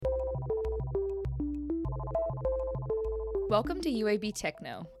Welcome to UAB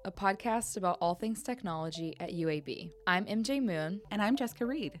Techno, a podcast about all things technology at UAB. I'm MJ Moon. And I'm Jessica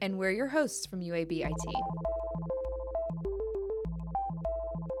Reed. And we're your hosts from UAB IT.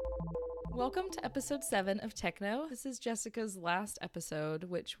 Welcome to episode 7 of Techno. This is Jessica's last episode,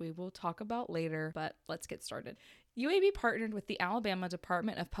 which we will talk about later, but let's get started. UAB partnered with the Alabama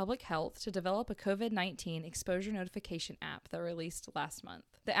Department of Public Health to develop a COVID-19 exposure notification app that released last month.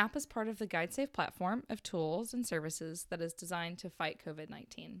 The app is part of the GuideSafe platform of tools and services that is designed to fight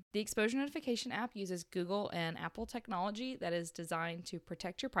COVID-19. The exposure notification app uses Google and Apple technology that is designed to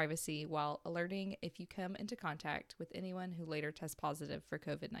protect your privacy while alerting if you come into contact with anyone who later tests positive for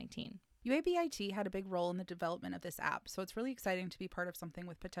COVID-19. UAB IT had a big role in the development of this app, so it's really exciting to be part of something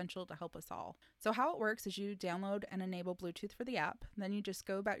with potential to help us all. So how it works is you download and enable Bluetooth for the app, then you just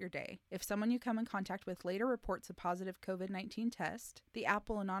go about your day. If someone you come in contact with later reports a positive COVID-19 test, the app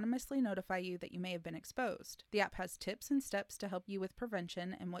will anonymously notify you that you may have been exposed. The app has tips and steps to help you with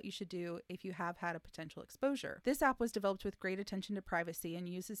prevention and what you should do if you have had a potential exposure. This app was developed with great attention to privacy and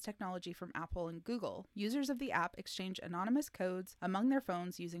uses technology from Apple and Google. Users of the app exchange anonymous codes among their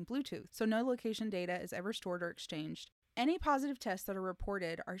phones using Bluetooth, so no location data is ever stored or exchanged. Any positive tests that are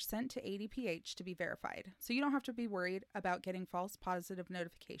reported are sent to ADPH to be verified, so you don't have to be worried about getting false positive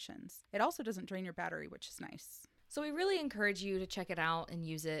notifications. It also doesn't drain your battery, which is nice. So we really encourage you to check it out and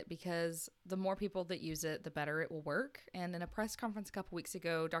use it because the more people that use it, the better it will work. And in a press conference a couple weeks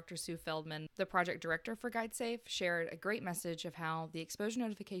ago, Dr. Sue Feldman, the project director for GuideSafe, shared a great message of how the exposure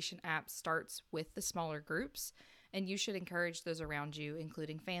notification app starts with the smaller groups. And you should encourage those around you,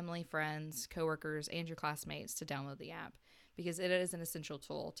 including family, friends, coworkers, and your classmates, to download the app because it is an essential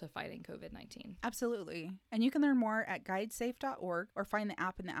tool to fighting COVID-19. Absolutely. And you can learn more at guidesafe.org or find the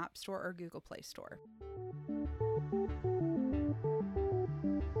app in the App Store or Google Play Store.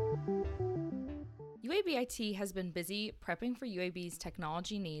 UAB IT has been busy prepping for UAB's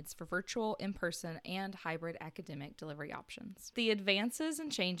technology needs for virtual, in-person, and hybrid academic delivery options. The advances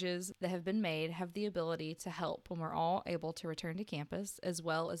and changes that have been made have the ability to help when we're all able to return to campus as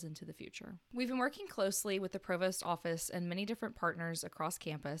well as into the future. We've been working closely with the Provost Office and many different partners across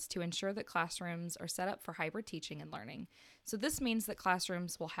campus to ensure that classrooms are set up for hybrid teaching and learning. So this means that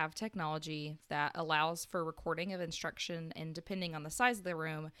classrooms will have technology that allows for recording of instruction and, depending on the size of the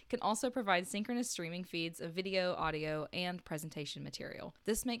room, can also provide synchronous streaming feeds of video, audio, and presentation material.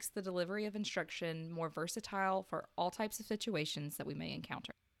 This makes the delivery of instruction more versatile for all types of situations that we may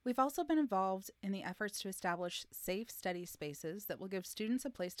encounter. We've also been involved in the efforts to establish safe study spaces that will give students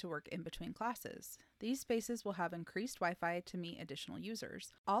a place to work in between classes. These spaces will have increased Wi-Fi to meet additional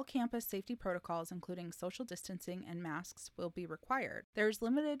users. All campus safety protocols, including social distancing and masks, will be required. There is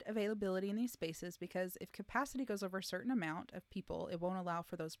limited availability in these spaces because if capacity goes over a certain amount of people, it won't allow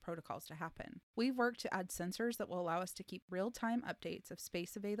for those protocols to happen. We've worked to add sensors that will allow us to keep real-time updates of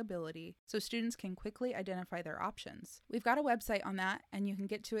space availability so students can quickly identify their options. We've got a website on that, and you can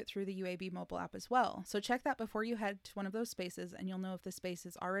get to it through the UAB mobile app as well. So check that before you head to one of those spaces, and you'll know if the space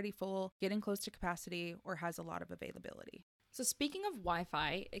is already full, getting close to capacity, or has a lot of availability. So speaking of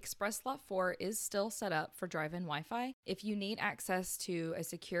Wi-Fi, Express Lot 4 is still set up for drive-in Wi-Fi. If you need access to a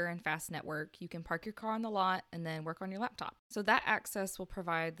secure and fast network, you can park your car on the lot and then work on your laptop. So that access will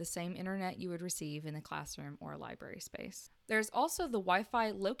provide the same internet you would receive in a classroom or a library space. There's also the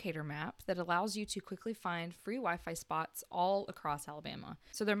Wi-Fi locator map that allows you to quickly find free Wi-Fi spots all across Alabama.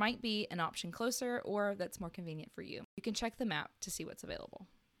 So there might be an option closer or that's more convenient for you. You can check the map to see what's available.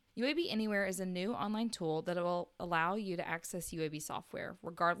 UAB Anywhere is a new online tool that will allow you to access UAB software,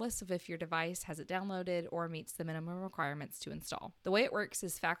 regardless of if your device has it downloaded or meets the minimum requirements to install. The way it works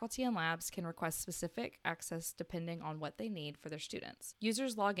is faculty and labs can request specific access depending on what they need for their students.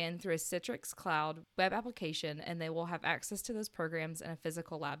 Users log in through a Citrix Cloud web application, and they will have access to those programs in a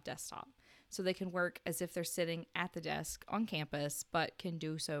physical lab desktop. So they can work as if they're sitting at the desk on campus, but can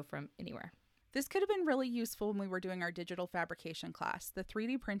do so from anywhere. This could have been really useful when we were doing our digital fabrication class. The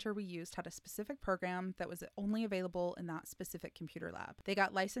 3D printer we used had a specific program that was only available in that specific computer lab. They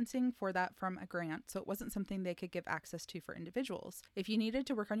got licensing for that from a grant, so it wasn't something they could give access to for individuals. If you needed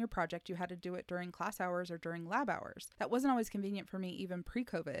to work on your project, you had to do it during class hours or during lab hours. That wasn't always convenient for me even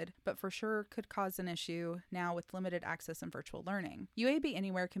pre-COVID, but for sure could cause an issue now with limited access and virtual learning. UAB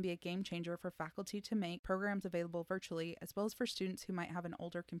Anywhere can be a game changer for faculty to make programs available virtually, as well as for students who might have an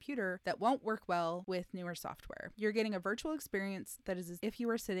older computer that won't work work well with newer software. You're getting a virtual experience that is as if you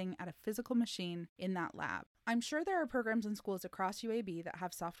were sitting at a physical machine in that lab. I'm sure there are programs in schools across UAB that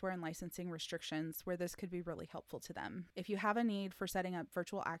have software and licensing restrictions where this could be really helpful to them. If you have a need for setting up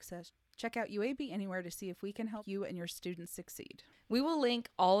virtual access, check out UAB Anywhere to see if we can help you and your students succeed. We will link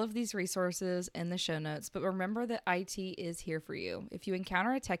all of these resources in the show notes, but remember that IT is here for you. If you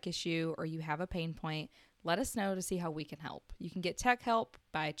encounter a tech issue or you have a pain point, let us know to see how we can help. You can get tech help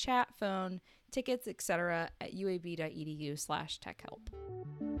by chat, phone, tickets, etc. at uab.edu/techhelp.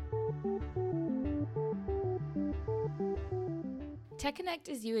 TechConnect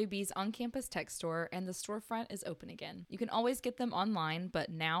is UAB's on-campus tech store, and the storefront is open again. You can always get them online, but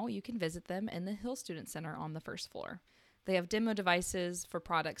now you can visit them in the Hill Student Center on the first floor. They have demo devices for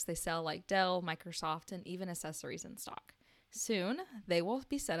products they sell like Dell, Microsoft, and even accessories in stock. Soon, they will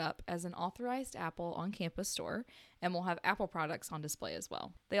be set up as an authorized Apple on-campus store and will have Apple products on display as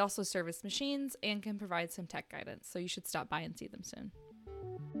well. They also service machines and can provide some tech guidance, so you should stop by and see them soon.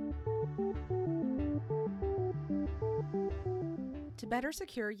 To better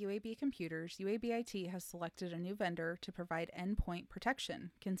secure UAB computers, UAB IT has selected a new vendor to provide endpoint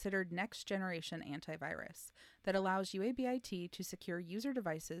protection, considered next-generation antivirus, that allows UAB IT to secure user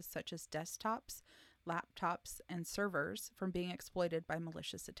devices such as desktops, laptops, and servers from being exploited by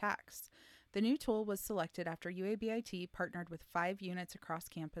malicious attacks. The new tool was selected after UAB IT partnered with 5 units across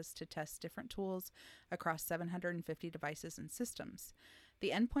campus to test different tools across 750 devices and systems.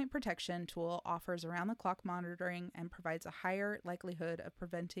 The endpoint protection tool offers around-the-clock monitoring and provides a higher likelihood of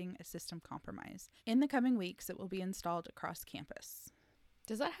preventing a system compromise. In the coming weeks, it will be installed across campus.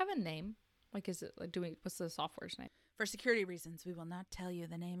 Does that have a name? Like, is it like what's the software's name? For security reasons, we will not tell you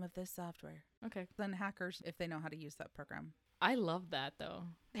the name of this software. Okay. Then hackers, if they know how to use that program. I love that, though.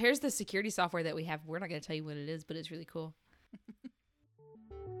 Here's the security software that we have. We're not going to tell you what it is, but it's really cool.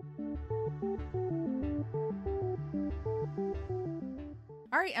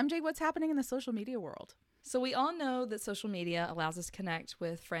 All right, MJ, what's happening in the social media world? So we all know that social media allows us to connect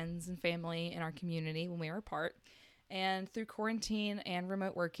with friends and family in our community when we are apart. And through quarantine and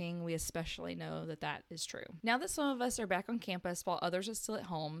remote working, we especially know that that is true. Now that some of us are back on campus while others are still at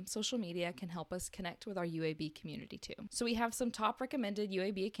home, social media can help us connect with our UAB community too. So we have some top recommended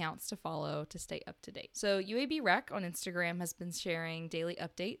UAB accounts to follow to stay up to date. So UAB Rec on Instagram has been sharing daily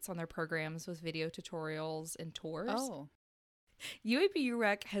updates on their programs with video tutorials and tours. Oh. UAB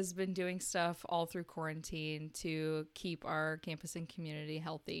Rec has been doing stuff all through quarantine to keep our campus and community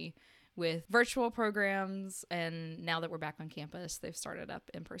healthy with virtual programs, and now that we're back on campus, they've started up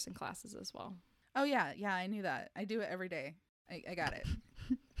in-person classes as well. Oh, yeah, I knew that. I do it every day. I got it.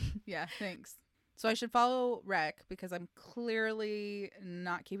 Yeah, thanks. So I should follow Rec because I'm clearly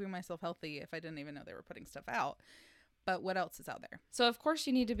not keeping myself healthy if I didn't even know they were putting stuff out. But what else is out there? So, of course,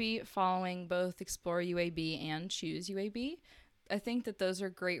 you need to be following both Explore UAB and Choose UAB. I think that those are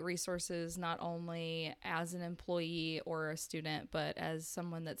great resources, not only as an employee or a student, but as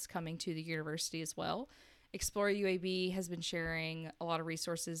someone that's coming to the university as well. Explore UAB has been sharing a lot of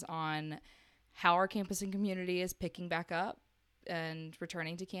resources on how our campus and community is picking back up and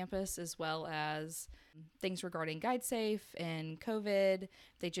returning to campus, as well as things regarding GuideSafe and COVID.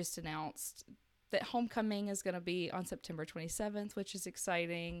 They just announced that homecoming is going to be on September 27th, which is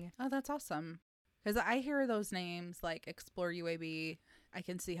exciting. Oh, that's awesome. Because I hear those names like Explore UAB. I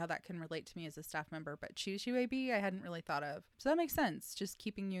can see how that can relate to me as a staff member, but Choose UAB, I hadn't really thought of. So that makes sense. Just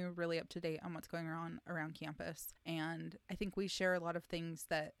keeping you really up to date on what's going on around campus. And I think we share a lot of things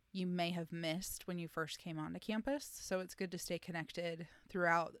that you may have missed when you first came onto campus. So it's good to stay connected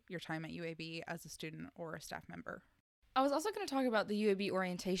throughout your time at UAB as a student or a staff member. I was also going to talk about the UAB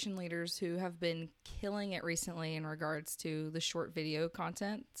orientation leaders who have been killing it recently in regards to the short video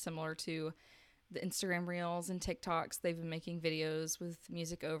content, similar to the Instagram Reels and TikToks. They've been making videos with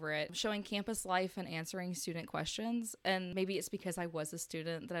music over it, showing campus life and answering student questions. And maybe it's because I was a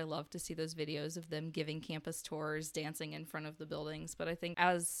student that I love to see those videos of them giving campus tours, dancing in front of the buildings. But I think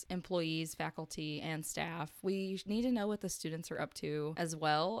as employees, faculty, and staff, we need to know what the students are up to as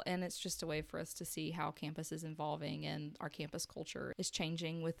well. And it's just a way for us to see how campus is evolving and our campus culture is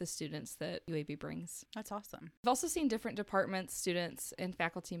changing with the students that UAB brings. That's awesome. I've also seen different departments, students, and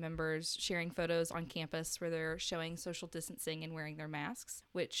faculty members sharing photos on campus where they're showing social distancing and wearing their masks,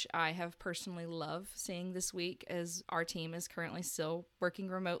 which I have personally loved seeing this week as our team is currently still working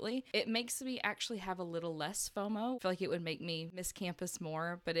remotely. It makes me actually have a little less FOMO. I feel like it would make me miss campus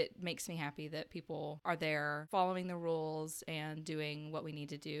more, but it makes me happy that people are there following the rules and doing what we need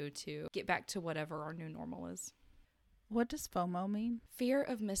to do to get back to whatever our new normal is. What does FOMO mean? Fear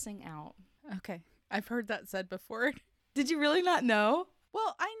of missing out. Okay. I've heard that said before. Did you really not know?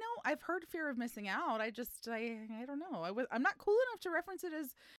 Well, I know I've heard fear of missing out. I don't know. I'm not cool enough to reference it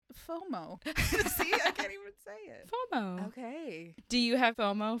as FOMO. See, I can't even say it. FOMO. Okay. Do you have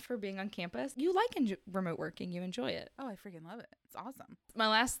FOMO for being on campus? You like remote working. You enjoy it. Oh, I freaking love it. It's awesome. My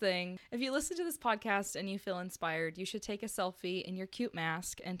last thing, if you listen to this podcast and you feel inspired, you should take a selfie in your cute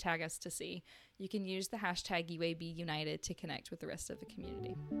mask and tag us to see. You can use the hashtag UAB United to connect with the rest of the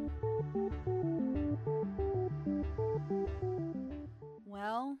community.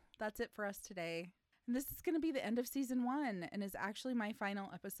 Well, that's it for us today. And this is going to be the end of season 1 and is actually my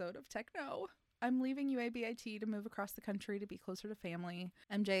final episode of Techno. I'm leaving UABIT to move across the country to be closer to family.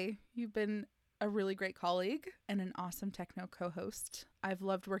 MJ, you've been a really great colleague and an awesome Techno co-host. I've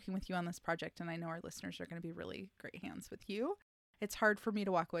loved working with you on this project, and I know our listeners are going to be really great hands with you. It's hard for me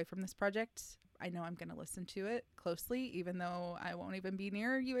to walk away from this project. I know I'm going to listen to it closely, even though I won't even be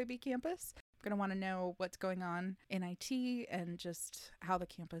near UAB campus. I'm going to want to know what's going on in IT and just how the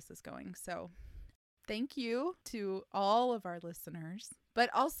campus is going. So thank you to all of our listeners.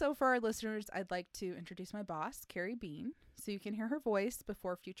 But also for our listeners, I'd like to introduce my boss, Carrie Bean, so you can hear her voice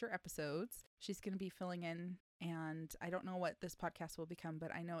before future episodes. She's going to be filling in, and I don't know what this podcast will become,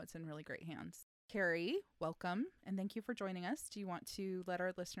 but I know it's in really great hands. Carrie, welcome, and thank you for joining us. Do you want to let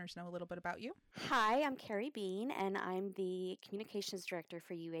our listeners know a little bit about you? Hi, I'm Carrie Bean, and I'm the Communications Director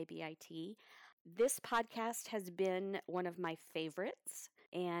for UABIT. This podcast has been one of my favorites,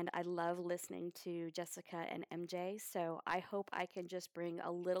 and I love listening to Jessica and MJ, so I hope I can just bring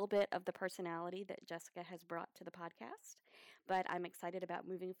a little bit of the personality that Jessica has brought to the podcast. But I'm excited about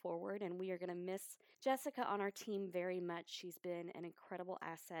moving forward, and we are going to miss Jessica on our team very much. She's been an incredible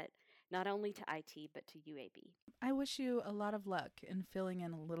asset, not only to IT, but to UAB. I wish you a lot of luck in filling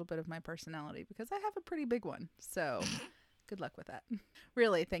in a little bit of my personality, because I have a pretty big one, so good luck with that.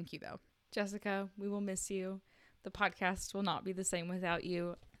 Really, thank you, though. Jessica, we will miss you. The podcast will not be the same without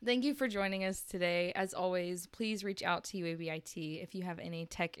you. Thank you for joining us today. As always, please reach out to UABIT if you have any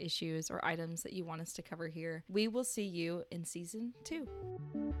tech issues or items that you want us to cover here. We will see you in season 2.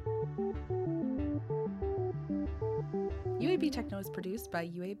 UAB Techno is produced by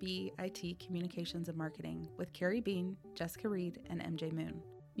UAB IT Communications and Marketing with Carrie Bean, Jessica Reed, and MJ Moon.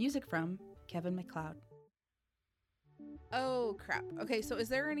 Music from Kevin MacLeod. Oh, crap. Okay, so is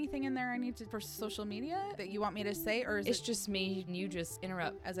there anything in there I need to for social media that you want me to say, or is It's it just me and you just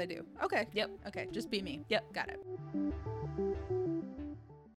interrupt. as I do? Okay. Yep. Okay, just be me. Yep. Got it.